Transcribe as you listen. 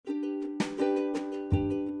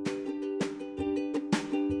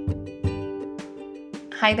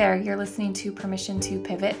Hi there, you're listening to Permission to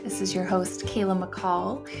Pivot. This is your host, Kayla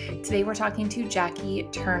McCall. Today we're talking to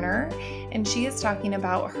Jacci Turner, and she is talking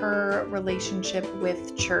about her relationship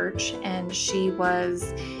with church. And she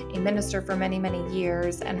was a minister for many, many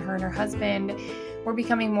years, and her husband were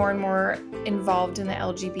becoming more and more involved in the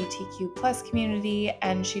LGBTQ plus community.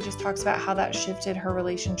 And she just talks about how that shifted her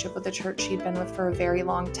relationship with the church she'd been with for a very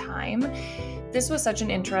long time. This was such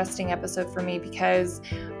an interesting episode for me because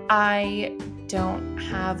I don't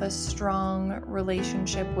have a strong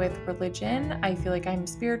relationship with religion. I feel like I'm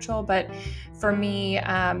spiritual, but for me,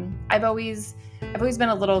 I've always been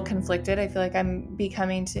a little conflicted. I feel like I'm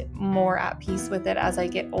becoming more at peace with it as I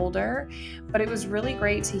get older. But it was really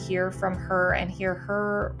great to hear from her and hear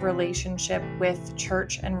her relationship with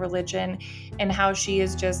church and religion and how she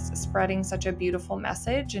is just spreading such a beautiful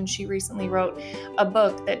message. And she recently wrote a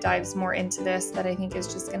book that dives more into this that I think is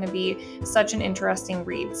just going to be such an interesting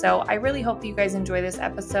read. So I really hope that you guys enjoy this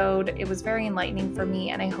episode. It was very enlightening for me,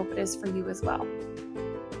 and I hope it is for you as well.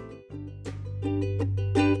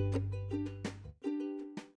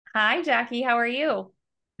 Hi, Jacci. How are you?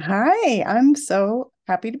 Hi, I'm so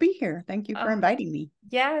happy to be here. Thank you for Oh, inviting me.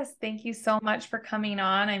 yes. Thank you so much for coming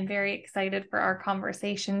on. I'm very excited for our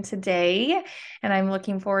conversation today, and I'm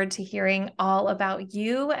looking forward to hearing all about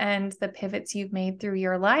you and the pivots you've made through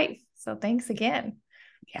your life. So thanks again.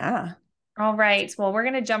 Yeah. All right. Well, we're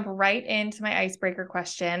going to jump right into my icebreaker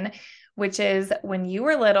question, which is when you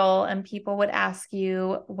were little and people would ask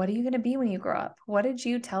you, what are you going to be when you grow up? What did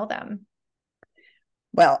you tell them?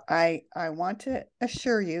 Well, I want to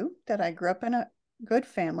assure you that I grew up in a good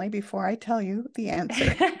family before I tell you the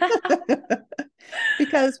answer.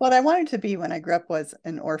 Because what I wanted to be when I grew up was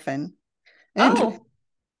an orphan. And Oh,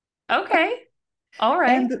 okay. All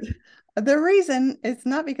right. and the reason is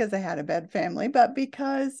not because I had a bad family, but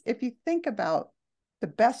because if you think about the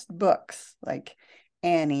best books like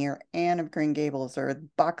Annie or Anne of Green Gables or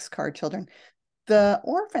Boxcar Children, the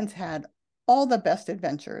orphans had all the best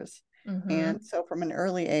adventures. And Mm-hmm. so from an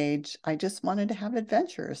early age, I just wanted to have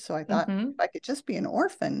adventures. So I thought Mm-hmm. if I could just be an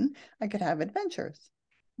orphan, I could have adventures.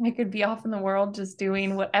 I could be off in the world just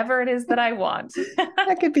doing whatever it is that I want.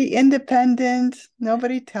 I could be independent,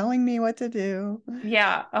 nobody telling me what to do.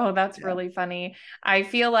 Yeah. Oh, that's Yeah. really funny. I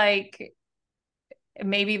feel like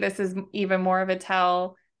maybe this is even more of a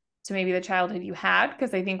tell to maybe the childhood you had,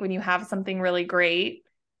 because I think when you have something really great,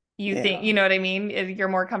 you think, Yeah. you know what I mean? You're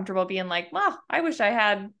more comfortable being like, well, I wish I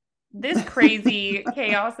had this crazy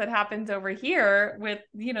chaos that happens over here with,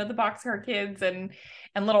 the Boxcar Kids and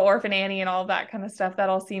little Orphan Annie and all of that kind of stuff. That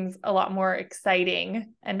all seems a lot more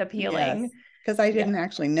exciting and Yes. appealing. Because I Yeah. didn't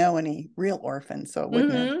actually know any real orphans, so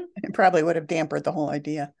Hmm. it probably would have dampened the whole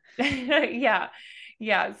idea. Yeah.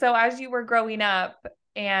 Yeah. So as you were growing up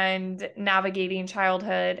and navigating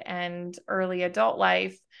childhood and early adult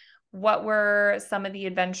life, what were some of the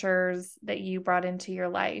adventures that you brought into your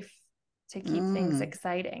life to keep things Mm.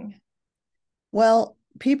 exciting? Well,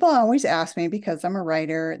 people always ask me because I'm a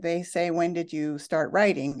writer, they say, when did you start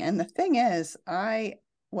writing? And the thing is, I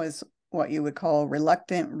was what you would call a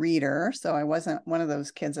reluctant reader. So I wasn't one of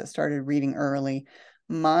those kids that started reading early.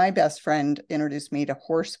 My best friend introduced me to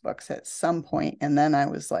horse books at some point, and then I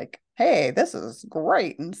was like, hey, this is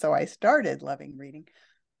great. And so I started loving reading.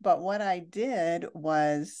 But what I did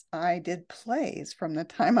was I did plays from the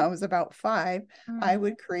time I was about 5. I Mm.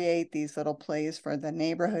 would create these little plays for the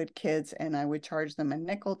neighborhood kids, and I would charge them a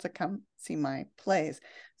nickel to come see my plays.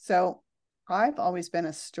 So I've always been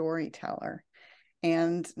a storyteller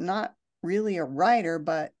and not really a writer,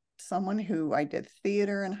 but someone who I did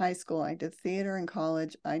theater in high school, I did theater in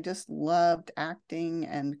college. I just loved acting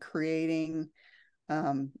and creating,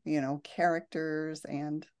 characters.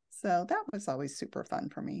 And so that was always super fun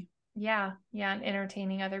for me. Yeah. Yeah. And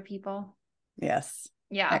entertaining other people. Yes.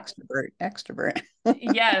 Yeah. Extrovert, extrovert.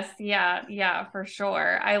 Yes. Yeah. Yeah, for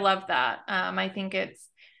sure. I love that. I think it's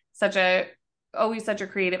such a, always such a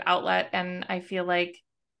creative outlet. And I feel like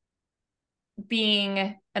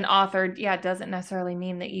being an author, yeah, doesn't necessarily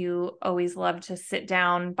mean that you always love to sit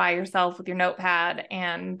down by yourself with your notepad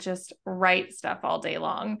and just write stuff all day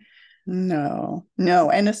long. No,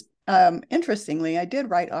 no. And interestingly, I did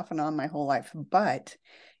write off and on my whole life, but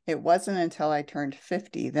it wasn't until I turned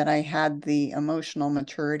 50 that I had the emotional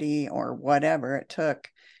maturity or whatever it took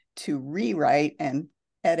to rewrite and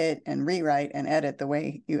edit and rewrite and edit the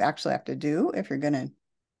way you actually have to do if you're going to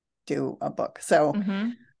do a book. So Mm-hmm.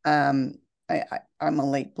 um, I'm a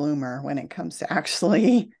late bloomer when it comes to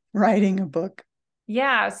actually writing a book.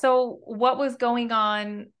 Yeah. So, what was going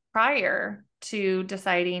on prior to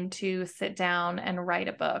deciding to sit down and write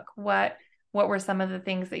a book? What were some of the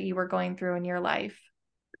things that you were going through in your life?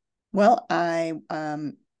 Well,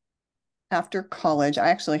 after college, I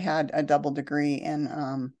actually had a double degree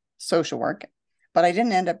in social work, but I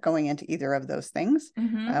didn't end up going into either of those things,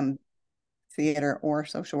 Mm-hmm. um, theater or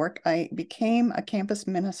social work. I became a campus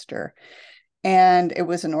minister, and it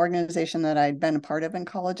was an organization that I'd been a part of in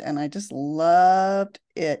college, and I just loved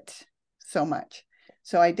it so much.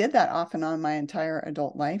 So I did that off and on my entire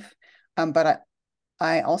adult life. But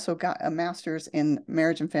I also got a master's in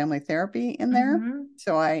marriage and family therapy in there. Mm-hmm.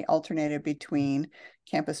 So I alternated between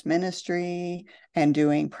campus ministry and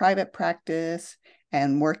doing private practice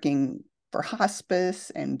and working for hospice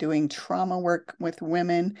and doing trauma work with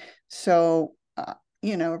women. So,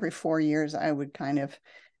 every 4 years I would kind of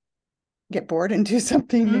get bored and do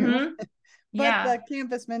something new. Mm-hmm. But Yeah. the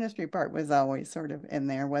campus ministry part was always sort of in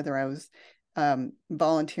there, whether I was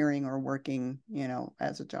volunteering or working,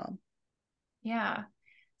 as a job. Yeah.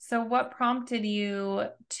 So what prompted you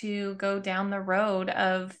to go down the road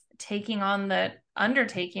of taking on the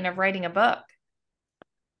undertaking of writing a book?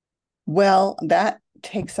 Well, that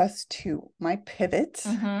takes us to my pivot.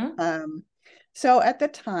 Mm-hmm. Um, so at the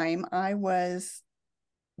time,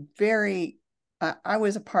 very, I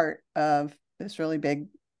was a part of this really big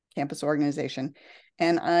campus organization,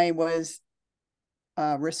 and I was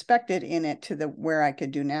respected in it to the where I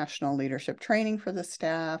could do national leadership training for the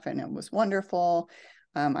staff, and it was wonderful.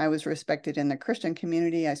 I was respected in the Christian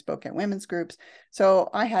community. I spoke at women's groups, so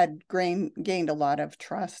I had gained a lot of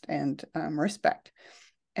trust and respect.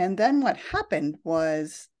 And then what happened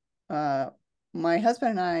was uh, my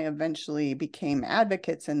husband and I eventually became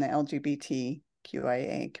advocates in the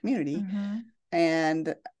LGBTQIA community. Mm-hmm.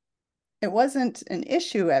 And it wasn't an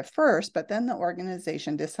issue at first, but then the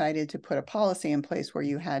organization decided to put a policy in place where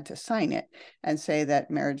you had to sign it and say that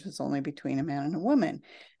marriage was only between a man and a woman.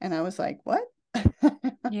 And I was like, what?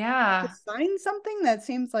 To Yeah. sign something that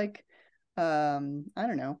seems like, I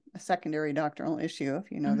don't know, a secondary doctrinal issue,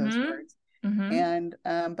 if you know those Mm-hmm. words. Mm-hmm. And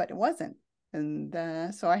but it wasn't. And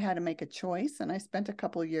so I had to make a choice, and I spent a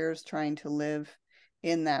couple of years trying to live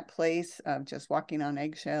in that place of just walking on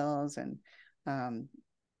eggshells and um,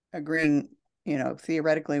 agreeing,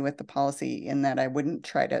 theoretically with the policy, in that I wouldn't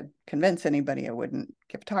try to convince anybody, I wouldn't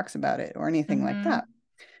give talks about it or anything like Mm-hmm. that.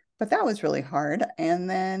 But that was really hard. And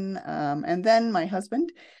then my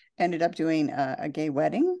husband ended up doing a gay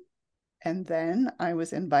wedding, and then I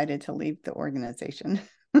was invited to leave the organization.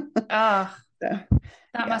 Ugh, So,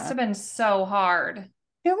 that must yeah, have been so hard.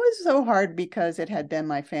 it was so hard because it had been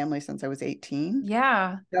my family since I was 18.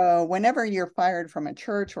 Yeah. So whenever you're fired from a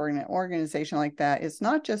church or an organization like that, it's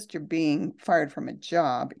not just you're being fired from a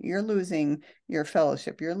job, you're losing your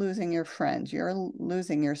fellowship, you're losing your friends, you're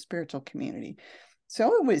losing your spiritual community.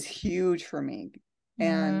 So it was huge for me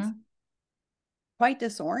and Mm-hmm. quite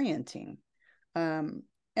disorienting. Um,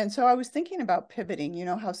 and so I was thinking about pivoting,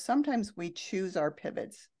 how sometimes we choose our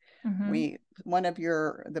pivots. Mm-hmm. We One of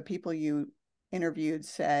the people you interviewed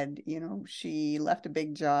said, she left a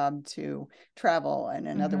big job to travel, and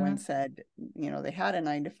another one Mm-hmm. said, they had a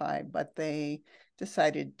 9 to 5, but they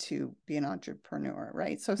decided to be an entrepreneur,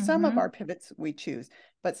 right? So some of Mm-hmm. our pivots we choose,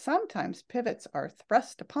 but sometimes pivots are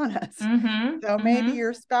thrust upon us. Mm-hmm. So maybe Mm-hmm.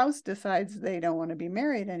 your spouse decides they don't want to be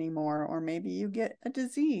married anymore, or maybe you get a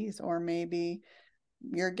disease, or maybe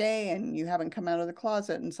you're gay and you haven't come out of the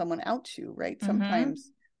closet and someone outs you, right? Mm-hmm.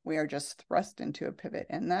 Sometimes we are just thrust into a pivot,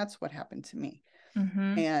 and that's what happened to me.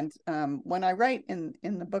 Mm-hmm. And when I write in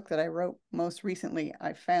the book that I wrote most recently,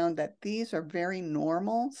 I found that these are very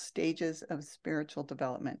normal stages of spiritual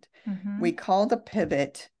development. We Mm-hmm. call the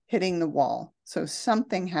pivot hitting the wall. So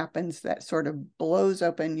something happens that sort of blows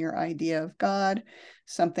open your idea of God.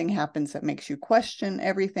 Something happens that makes you question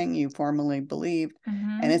everything you formerly believed. And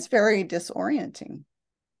Mm-hmm. it's very disorienting.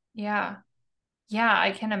 Yeah. Yeah,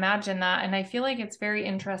 I can imagine that. And I feel like it's very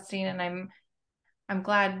interesting and I'm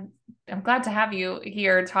glad I'm glad to have you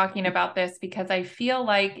here talking about this because I feel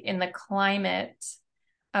like in the climate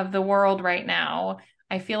of the world right now,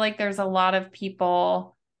 I feel like there's a lot of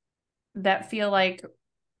people that feel like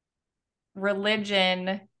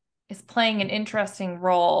religion is playing an interesting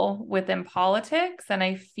role within politics and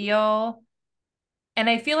I feel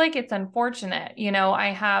like it's unfortunate. I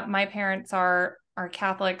have my parents are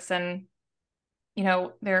Catholics and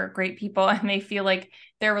they're great people and they feel like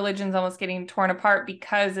their religion's almost getting torn apart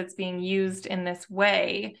because it's being used in this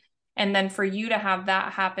way. And then for you to have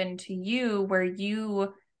that happen to you where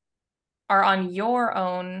you are on your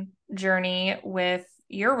own journey with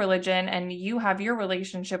your religion and you have your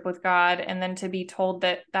relationship with God, and then to be told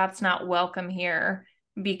that that's not welcome here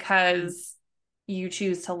because you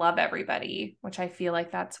choose to love everybody, which I feel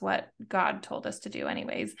like that's what God told us to do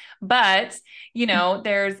anyways. But,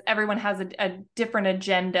 everyone has a different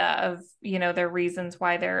agenda of, their reasons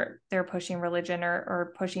why they're pushing religion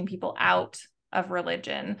or pushing people out of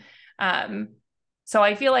religion. So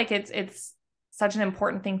I feel like it's such an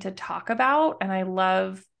important thing to talk about. And I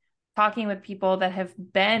love talking with people that have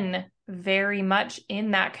been very much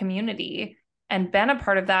in that community and been a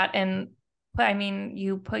part of that. And I mean,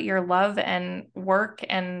 you put your love and work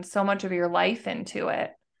and so much of your life into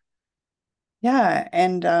it. Yeah.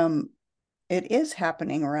 And it is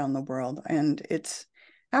happening around the world, and it's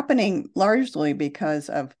happening largely because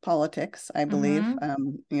of politics, I believe.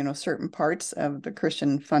 Mm-hmm. Certain parts of the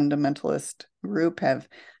Christian fundamentalist group have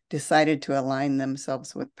decided to align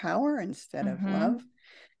themselves with power instead of Mm-hmm. love,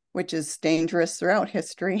 which is dangerous throughout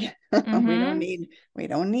history. we don't Mm-hmm. need we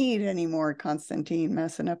don't need any more Constantine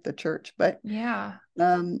messing up the church. But Yeah.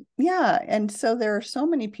 yeah, and so there are so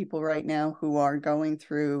many people right now who are going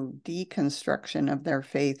through deconstruction of their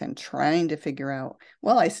faith and trying to figure out,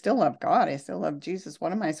 well, I still love God, I still love Jesus.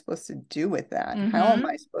 What am I supposed to do with that? How am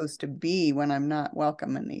I Mm-hmm. supposed to be when I'm not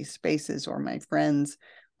welcome in these spaces or my friends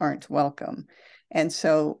aren't welcome? And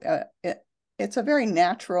so it's a very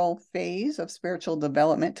natural phase of spiritual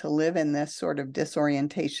development to live in this sort of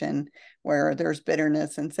disorientation where there's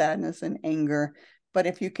bitterness and sadness and anger. But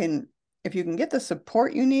if you can get the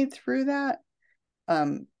support you need through that,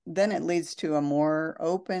 then it leads to a more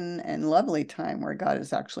open and lovely time where God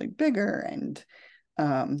is actually bigger, and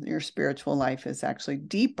your spiritual life is actually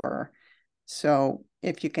deeper. So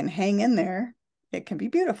if you can hang in there, it can be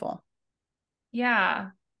beautiful. Yeah.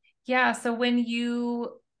 Yeah. So when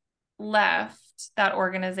you left that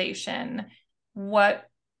organization, what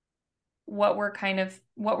what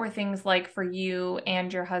were things like for you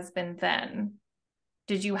and your husband then?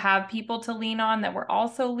 Did you have people to lean on that were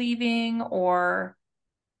also leaving, or?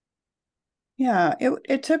 Yeah,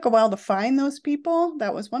 it took a while to find those people.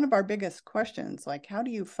 That was one of our biggest questions. Like, how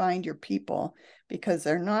do you find your people? Because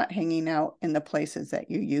they're not hanging out in the places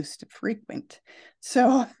that you used to frequent.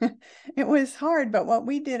 So it was hard. But what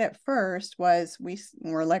we did at first was we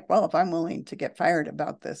were like, well, if I'm willing to get fired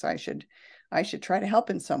about this, I should try to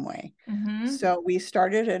help in some way. Mm-hmm. So we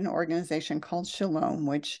started an organization called Shalom,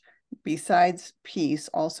 which besides peace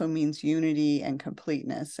also means unity and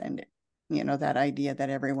completeness, and that idea that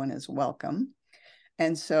everyone is welcome.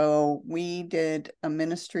 And so we did a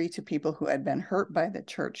ministry to people who had been hurt by the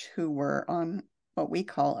church, who were on what we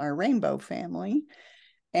call our rainbow family.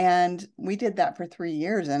 And we did that for 3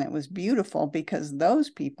 years, and it was beautiful because those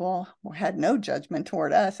people had no judgment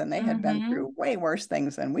toward us, and they had been Mm-hmm. through way worse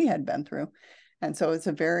things than we had been through. And so it's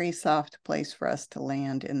a very soft place for us to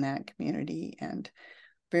land in that community, and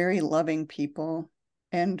very loving people.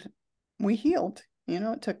 And we healed.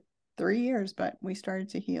 It took 3 years, but we started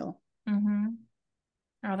to heal. Mm-hmm.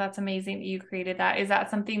 Oh, that's amazing that you created that. Is that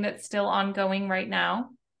something that's still ongoing right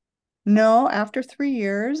now? No, after 3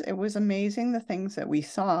 years, it was amazing the things that we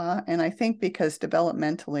saw. And I think because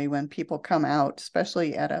developmentally, when people come out,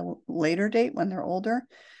 especially at a later date when they're older,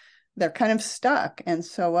 they're kind of stuck. And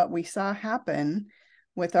so what we saw happen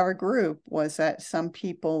with our group was that some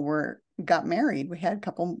people got married. We had a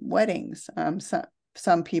couple weddings.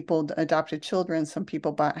 Some people adopted children, some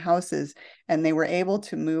people bought houses, and they were able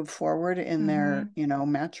to move forward in Mm-hmm. their,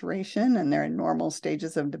 maturation and their normal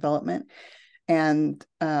stages of development. And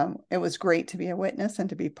it was great to be a witness and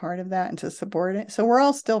to be part of that and to support it. So we're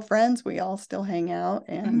all still friends. We all still hang out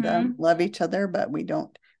and Mm-hmm. love each other, but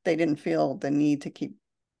they didn't feel the need to keep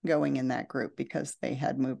going in that group because they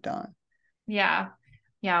had moved on. Yeah.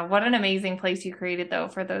 Yeah. What an amazing place you created, though,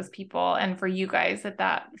 for those people and for you guys at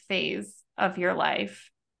that phase of your life.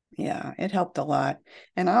 Yeah, it helped a lot.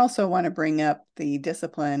 And I also want to bring up the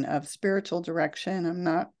discipline of spiritual direction. I'm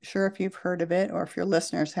not sure if you've heard of it or if your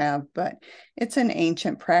listeners have, but it's an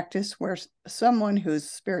ancient practice where someone who's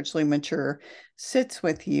spiritually mature sits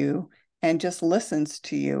with you and just listens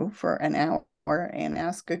to you for an hour and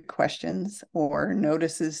asks good questions or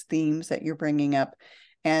notices themes that you're bringing up.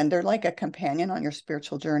 And they're like a companion on your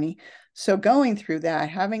spiritual journey. So going through that,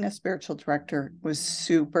 having a spiritual director was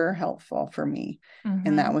super helpful for me.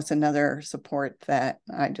 And that Mm-hmm. was another support that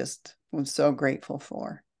I just was so grateful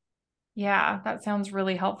for. Yeah, that sounds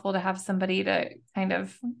really helpful to have somebody to kind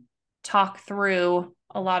of talk through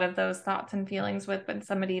a lot of those thoughts and feelings with, but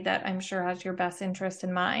somebody that I'm sure has your best interest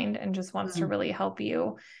in mind and just wants to Mm. really help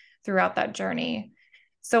you throughout that journey.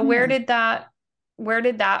 So Yeah. where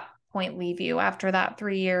did that point leave you after that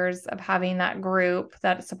 3 years of having that group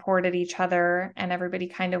that supported each other and everybody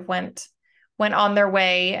kind of went on their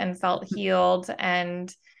way and felt healed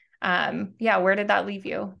and yeah, where did that leave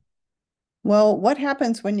you? Well, what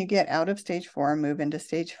happens when you get out of stage 4 and move into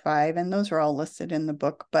stage 5? And those are all listed in the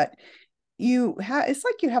book, but it's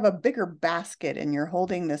like you have a bigger basket and you're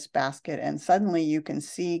holding this basket, and suddenly you can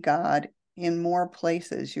see God in more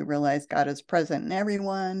places. You realize God is present in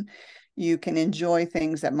everyone. You can enjoy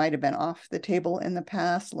things that might have been off the table in the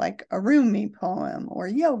past, like a Rumi poem or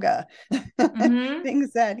yoga. Mm-hmm.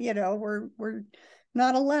 Things that, were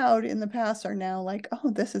not allowed in the past are now like, oh,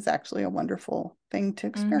 this is actually a wonderful thing to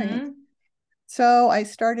experience. Mm-hmm. So I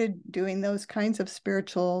started doing those kinds of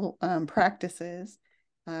spiritual practices,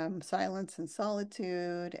 silence and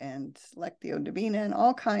solitude and Lectio Divina and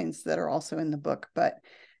all kinds that are also in the book. But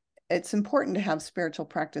it's important to have spiritual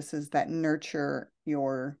practices that nurture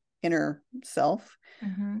your inner self.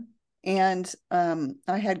 Mm-hmm. And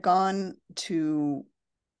I had gone to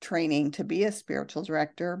training to be a spiritual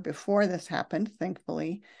director before this happened,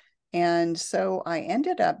 thankfully. And so I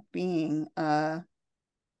ended up being a,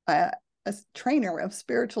 a trainer of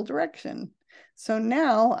spiritual direction. So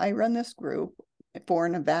now I run this group for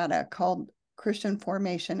Nevada called Christian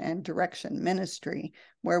Formation and Direction Ministry,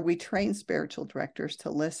 where we train spiritual directors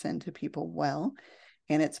to listen to people well.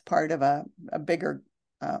 And it's part of a bigger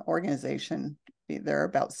organization. There are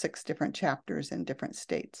about 6 different chapters in different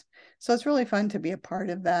states. So it's really fun to be a part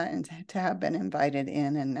of that and to have been invited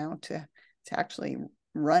in, and now to actually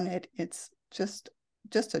run it. It's just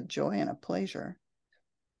a joy and a pleasure.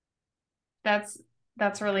 That's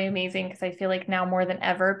that's really amazing because I feel like now more than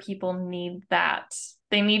ever people need that.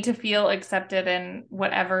 They need to feel accepted in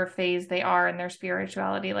whatever phase they are in their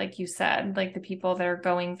spirituality, like you said, like the people that are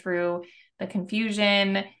going through the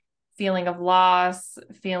confusion, feeling of loss,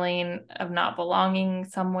 feeling of not belonging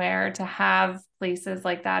somewhere, to have places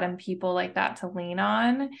like that and people like that to lean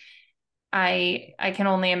on. I can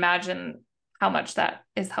only imagine how much that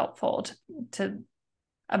is helpful to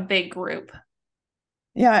a big group.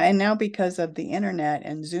 Yeah, and now because of the internet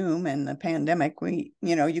and Zoom and the pandemic,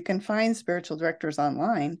 you can find spiritual directors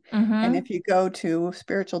online. And Mm-hmm. if you go to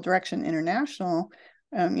Spiritual Direction International,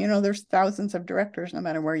 there's thousands of directors no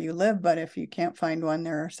matter where you live. But if you can't find one,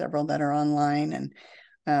 there are several that are online.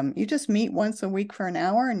 And you just meet once a week for an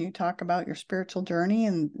hour and you talk about your spiritual journey.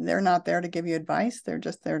 And they're not there to give you advice, they're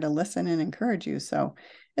just there to listen and encourage you. So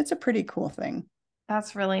it's a pretty cool thing.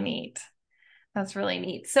 That's really neat. That's really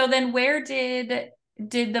neat. So then where did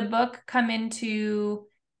the book come into,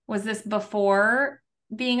 was this before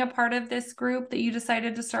being a part of this group that you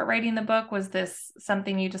decided to start writing the book? Was this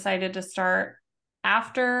something you decided to start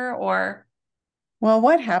after or? Well,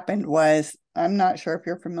 what happened was, I'm not sure if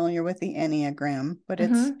you're familiar with the Enneagram, but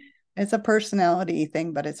it's Mm-hmm. it's a personality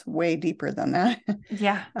thing, but it's way deeper than that.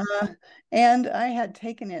 Yeah. Uh, and I had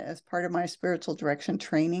taken it as part of my spiritual direction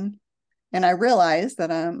training. And I realized that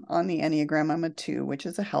I'm on the Enneagram, I'm a 2, which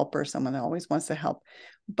is a helper, someone that always wants to help.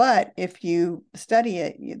 But if you study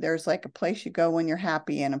it, there's like a place you go when you're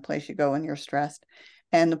happy and a place you go when you're stressed.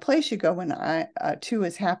 And the place you go when 2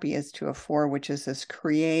 is happy is to a 4, which is this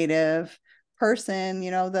creative person,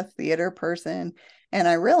 the theater person. And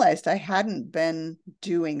I realized I hadn't been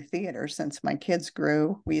doing theater since my kids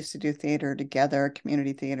grew. We used to do theater together,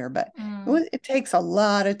 community theater, but Mm. it takes a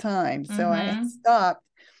lot of time. So I Mm-hmm. stopped,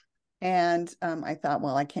 and I thought,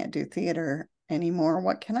 well, I can't do theater anymore.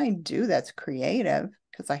 What can I do that's creative?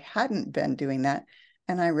 Because I hadn't been doing that.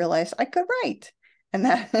 And I realized I could write. And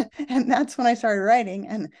and that's when I started writing.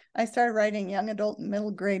 And I started writing young adult and middle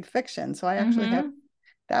grade fiction. So I actually have, Mm-hmm.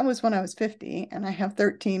 that was when I was 50, and I have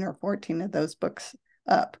 13 or 14 of those books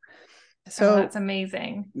up. Oh, that's So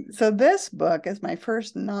amazing. this book is my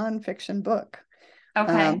first nonfiction book. Um,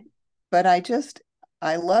 Okay. but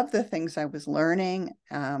I love the things I was learning.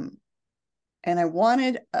 And I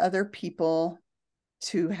wanted other people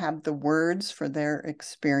to have the words for their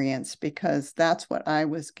experience, because that's what I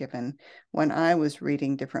was given when I was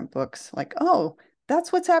reading different books. Like, oh,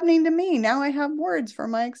 that's what's happening to me. Now I have words for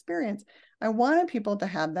my experience. I wanted people to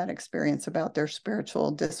have that experience about their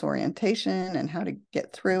spiritual disorientation and how to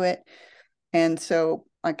get through it. And so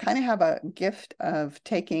I kind of have a gift of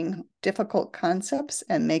taking difficult concepts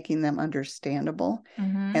and making them understandable. And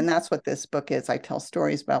Mm-hmm. that's what this book is. I tell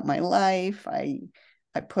stories about my life. I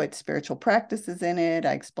put spiritual practices in it.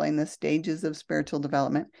 I explain the stages of spiritual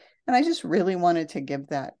development. And I just really wanted to give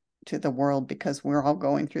that to the world, because we're all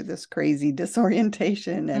going through this crazy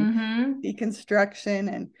disorientation and Mm-hmm.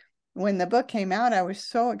 deconstruction. And when the book came out, I was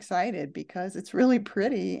so excited because it's really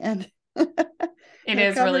pretty, and It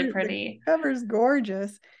is really the pretty. cover's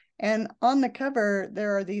gorgeous. And on the cover,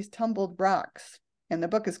 there are these tumbled rocks, and the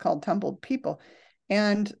book is called Tumbled People.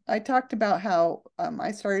 And I talked about how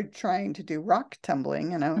I started trying to do rock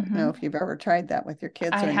tumbling, and I don't know Mm-hmm. if you've ever tried that with your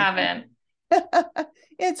kids I or anything. haven't.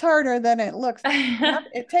 It's harder than it looks.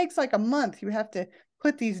 It takes like a month. You have to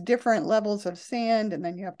put these different levels of sand and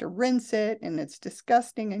then you have to rinse it and it's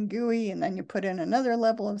disgusting and gooey. And then you put in another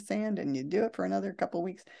level of sand and you do it for another couple of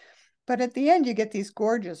weeks. But at the end, you get these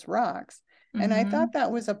gorgeous rocks. And I thought Mm-hmm.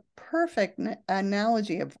 that was a perfect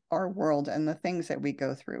analogy of our world and the things that we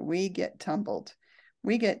go through. We get tumbled.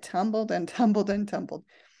 We get tumbled and tumbled and tumbled.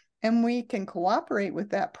 And we can cooperate with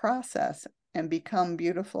that process and become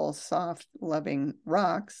beautiful, soft, loving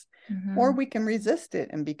rocks, or Mm-hmm. we can resist it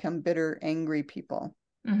and become bitter, angry people.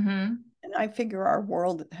 Mm-hmm. And I figure our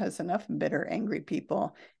world has enough bitter, angry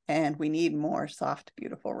people, and we need more soft,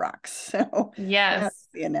 beautiful rocks. So that's Yes.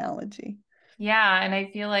 the analogy. Yeah. And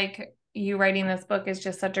I feel like you writing this book is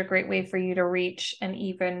just such a great way for you to reach an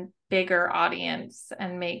even bigger audience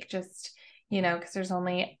and make just, because there's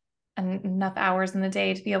only enough hours in the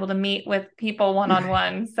day to be able to meet with people one on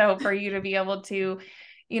one. So for you to be able to,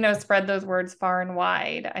 spread those words far and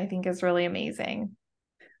wide, I think is really amazing.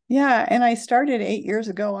 Yeah, and I started 8 years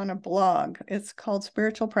ago on a blog. It's called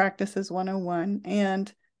Spiritual Practices 101,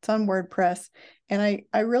 and it's on WordPress. And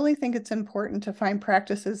I really think it's important to find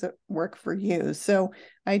practices that work for you. So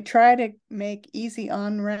I try to make easy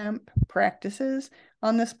on-ramp practices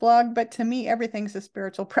on this blog, but to me, everything's a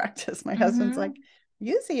spiritual practice. My husband's like, Mm-hmm.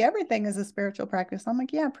 you see everything as a spiritual practice. I'm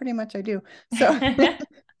like, yeah, pretty much I do. So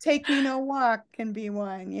taking a walk can be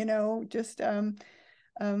one, just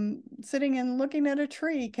sitting and looking at a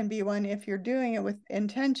tree can be one if you're doing it with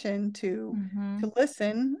intention Mm-hmm. to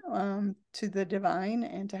listen to the divine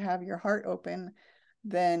and to have your heart open.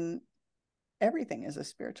 Then everything is a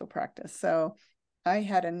spiritual practice. So I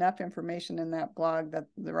had enough information in that blog that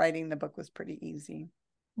the writing the book was pretty easy.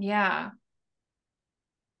 Yeah.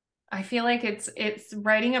 I feel like it's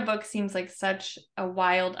writing a book seems like such a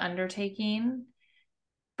wild undertaking,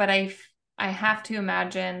 but I have to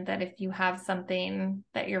imagine that if you have something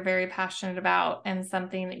that you're very passionate about and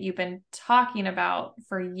something that you've been talking about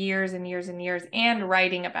for years and years and years and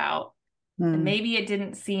writing about, and Mm. maybe it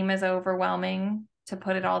didn't seem as overwhelming to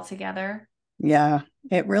put it all together. Yeah,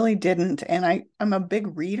 it really didn't. And I'm a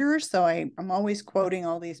big reader, so I'm always quoting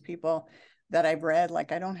all these people that I've read.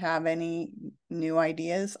 Like I don't have any new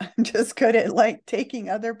ideas. I'm just good at like taking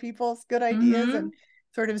other people's good ideas Mm-hmm. and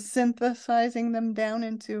sort of synthesizing them down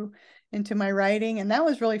into my writing. And that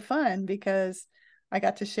was really fun because I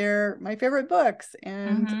got to share my favorite books.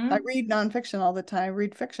 And I Mm-hmm. read nonfiction all the time, I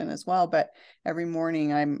read fiction as well, but every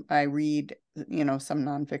morning I read, some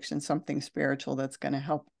nonfiction, something spiritual that's going to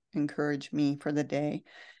help encourage me for the day.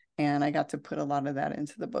 And I got to put a lot of that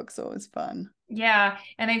into the book. So it was fun. Yeah.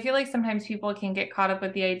 And I feel like sometimes people can get caught up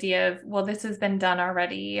with the idea of, well, this has been done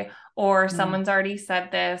already, or Mm. someone's already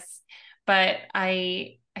said this. But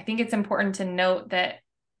I think it's important to note that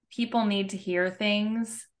people need to hear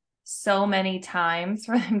things so many times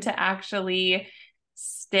for them to actually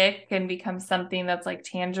stick and become something that's like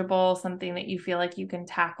tangible, something that you feel like you can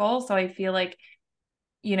tackle. So I feel like,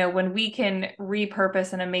 when we can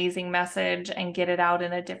repurpose an amazing message and get it out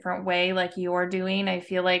in a different way, like you're doing, I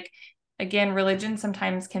feel like, again, religion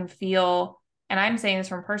sometimes can feel, and I'm saying this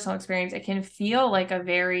from personal experience, it can feel like a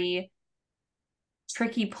very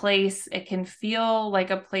tricky place. It can feel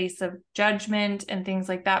like a place of judgment and things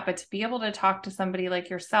like that. But to be able to talk to somebody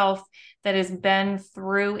like yourself that has been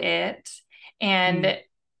through it Mm. and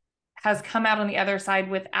has come out on the other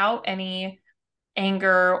side without any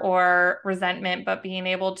anger or resentment, but being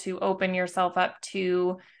able to open yourself up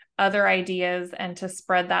to other ideas and to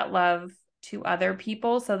spread that love to other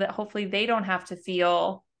people so that hopefully they don't have to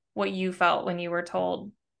feel what you felt when you were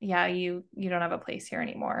told, yeah, you don't have a place here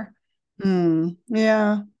anymore. Mm.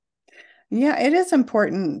 Yeah. Yeah, it is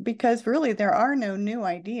important because really there are no new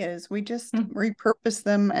ideas. We just repurpose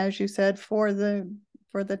them, as you said, for the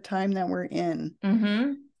time that we're in.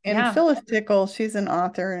 Mm-hmm. And Yeah. Phyllis Dickel, she's an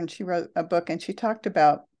author and she wrote a book and she talked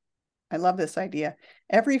about, I love this idea.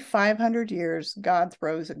 Every 500 years, God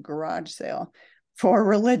throws a garage sale for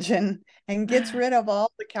religion and gets rid of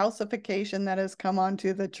all the calcification that has come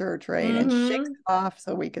onto the church, right? And shakes Mm-hmm. it off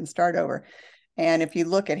so we can start over. And if you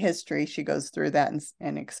look at history, she goes through that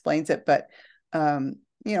and explains it. But,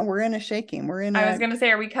 we're in a shaking. I was going to say,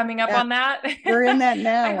 are we coming up Yeah, on that? we're in that I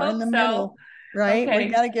now. We're in hope the so. middle, right? We Okay.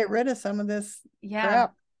 got to get rid of some of this Yeah.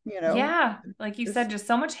 crap, you know. Yeah, like you Just said, just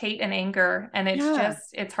so much hate and anger. And yeah.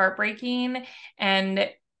 it's heartbreaking. And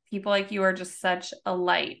people like you are just such a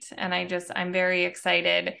light. And I'm very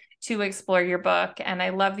excited to explore your book. And I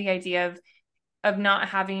love the idea of not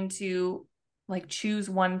having to like choose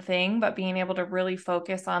one thing, but being able to really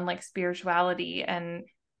focus on like spirituality and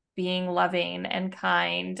being loving and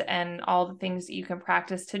kind and all the things that you can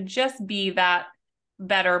practice to just be that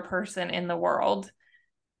better person in the world.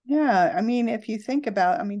 Yeah. I mean, if you think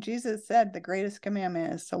about, I mean, Jesus said the greatest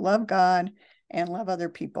commandment is to love God and love other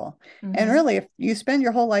people. And Mm-hmm. really, if you spend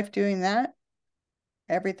your whole life doing that,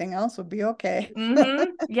 everything else will be okay.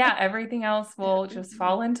 Mm-hmm. Yeah, everything else will just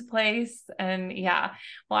fall into place. And yeah,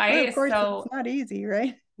 well, But of I course, it's so not easy,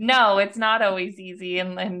 right? no, it's not always easy.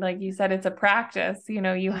 And like you said, it's a practice.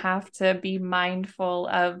 You have to be mindful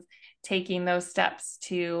of taking those steps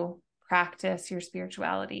to practice your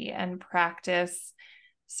spirituality and practice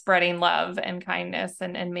spreading love and kindness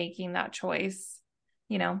and making that choice,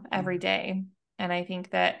 every Mhm. day. And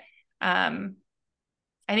um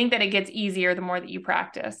I think that it gets easier the more that you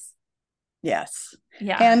practice. Yes.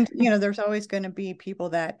 Yeah. And, there's always going to be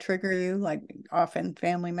people that trigger you, like often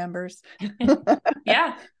family members,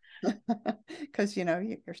 Yeah. because,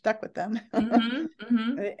 you're stuck with them. Mm-hmm.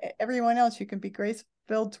 Mm-hmm. Everyone else you can be grace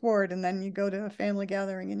filled toward, and then you go to a family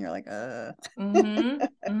gathering and you're like, Mm-hmm.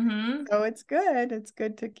 Mm-hmm. So it's good. It's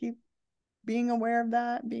good to keep being aware of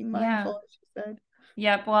that, being Yeah. mindful, as you said.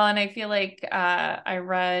 Yep. Well, and I feel like I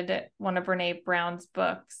read one of Brene Brown's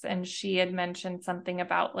books, and she had mentioned something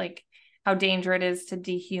about like how dangerous it is to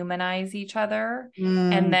dehumanize each other.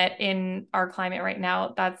 And Mm, that in our climate right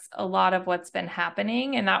now, that's a lot of what's been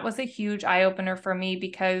happening. And that was a huge eye opener for me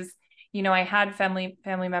because, I had family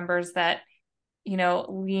members that,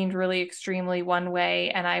 leaned really extremely one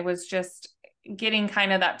way. And I was just getting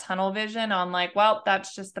kind of that tunnel vision on like, well,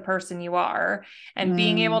 that's just the person you are. And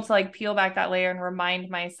being able mm, to like peel back that layer and remind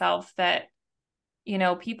myself that,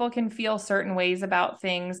 people can feel certain ways about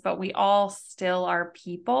things, but we all still are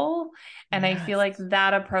people. And I feel yes. like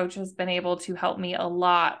that approach has been able to help me a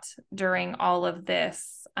lot during all of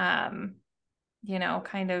this, kind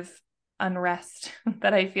of unrest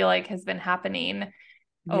that I feel like has been happening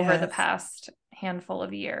over the Yes. past handful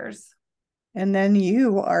of years. And then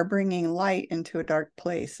you are bringing light into a dark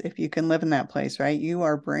place. If you can live in that place, right? You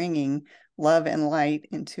are bringing love and light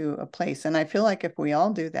into a place. And I feel like if we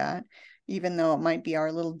all do that, even though it might be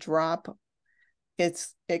our little drop,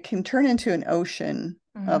 it can turn into an ocean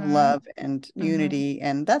of Mm-hmm. love and Mm-hmm. unity.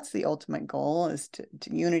 And that's the ultimate goal, is to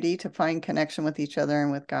unity, to find connection with each other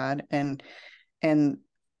and with God. And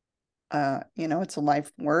it's a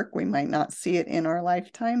life work. We might not see it in our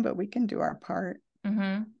lifetime, but we can do our part.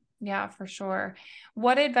 Mm-hmm. Yeah, for sure.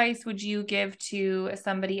 What advice would you give to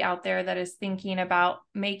somebody out there that is thinking about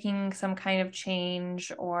making some kind of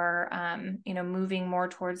change or, moving more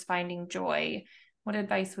towards finding joy? What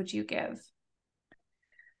advice would you give?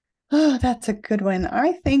 Oh, that's a good one.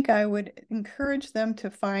 I think I would encourage them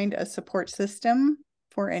to find a support system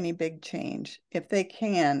for any big change if they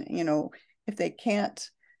can. If they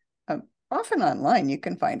can't, often online you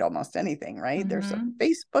can find almost anything, right? There's a Mm-hmm.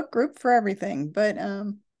 Facebook group for everything, but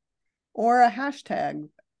or a hashtag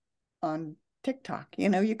on TikTok.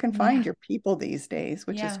 You can find Yeah. your people these days,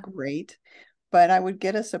 which is Yeah. great. But I would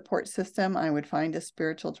get a support system. I would find a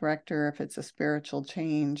spiritual director if it's a spiritual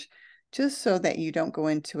change, just so that you don't go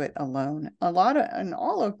into it alone. In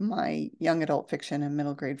all of my young adult fiction and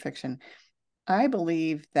middle grade fiction, I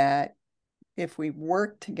believe that if we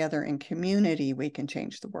work together in community, we can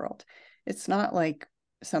change the world. It's not like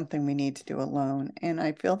something we need to do alone. And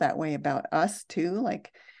I feel that way about us too.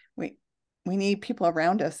 Like we we need people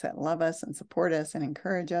around us that love us and support us and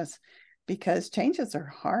encourage us, because changes are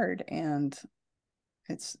hard and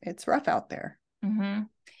it's rough out there. Mm-hmm.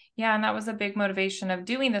 Yeah. And that was a big motivation of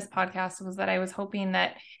doing this podcast, was that I was hoping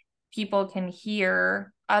that people can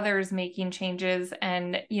hear others making changes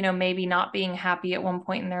and, maybe not being happy at one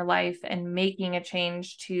point in their life and making a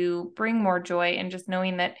change to bring more joy, and just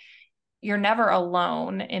knowing that you're never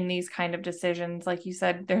alone in these kind of decisions. Like you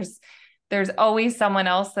said, there's always someone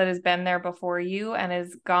else that has been there before you and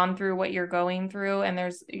has gone through what you're going through. And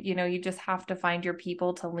there's, you just have to find your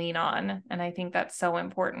people to lean on. And I think that's so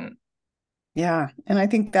important. Yeah. And I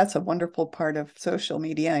think that's a wonderful part of social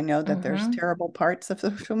media. I know that there's Mm-hmm. terrible parts of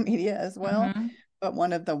social media as well, Mm-hmm. but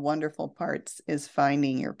one of the wonderful parts is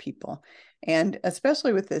finding your people. And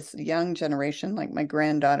especially with this young generation, like my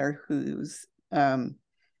granddaughter, whose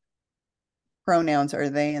pronouns are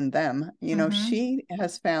they and them,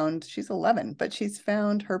 Mm-hmm. she's 11, but she's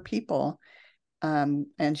found her people.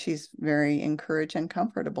 And she's very encouraged and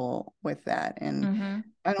comfortable with that. And Mm-hmm.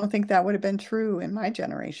 I don't think that would have been true in my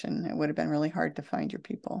generation. It would have been really hard to find your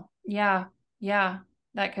people. Yeah. Yeah.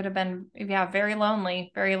 That could have been, yeah, very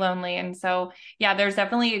lonely, very lonely. And so, yeah, there's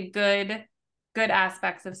definitely good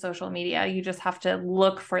aspects of social media. You just have to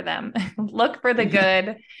look for them, look for the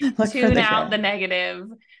good, Look for tune the out the good. negative.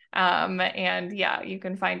 And yeah, you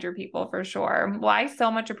can find your people for sure. Well, I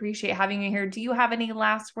so much appreciate having you here. Do you have any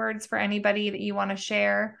last words for anybody that you want to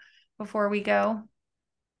share before we go?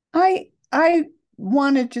 I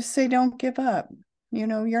want to just say, don't give up.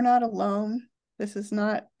 You're not alone. This is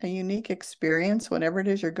not a unique experience. Whatever it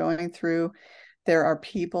is you're going through, there are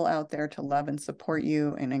people out there to love and support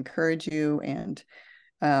you and encourage you. And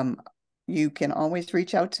um, you can always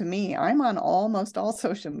reach out to me. I'm on almost all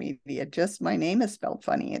social media. Just my name is spelled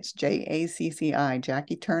funny. It's Jacci.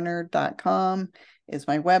 JacciTurner.com is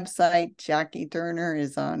my website. Jacci Turner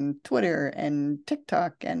is on Twitter and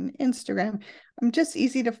TikTok and Instagram. I'm just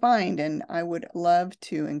easy to find, and I would love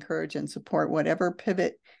to encourage and support whatever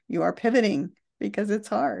pivot you are pivoting, because it's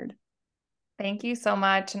hard. Thank you so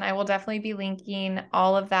much. And I will definitely be linking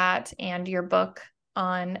all of that and your book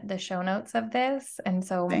on the show notes of this. And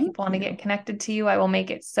so when Thank people want to get you. connected to you, I will make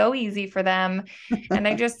it so easy for them. And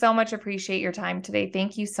I just so much appreciate your time today.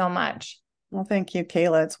 Thank you so much. Well, thank you,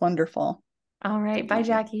 Kayla. It's wonderful. All right. Bye,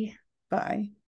 Jacci. Bye.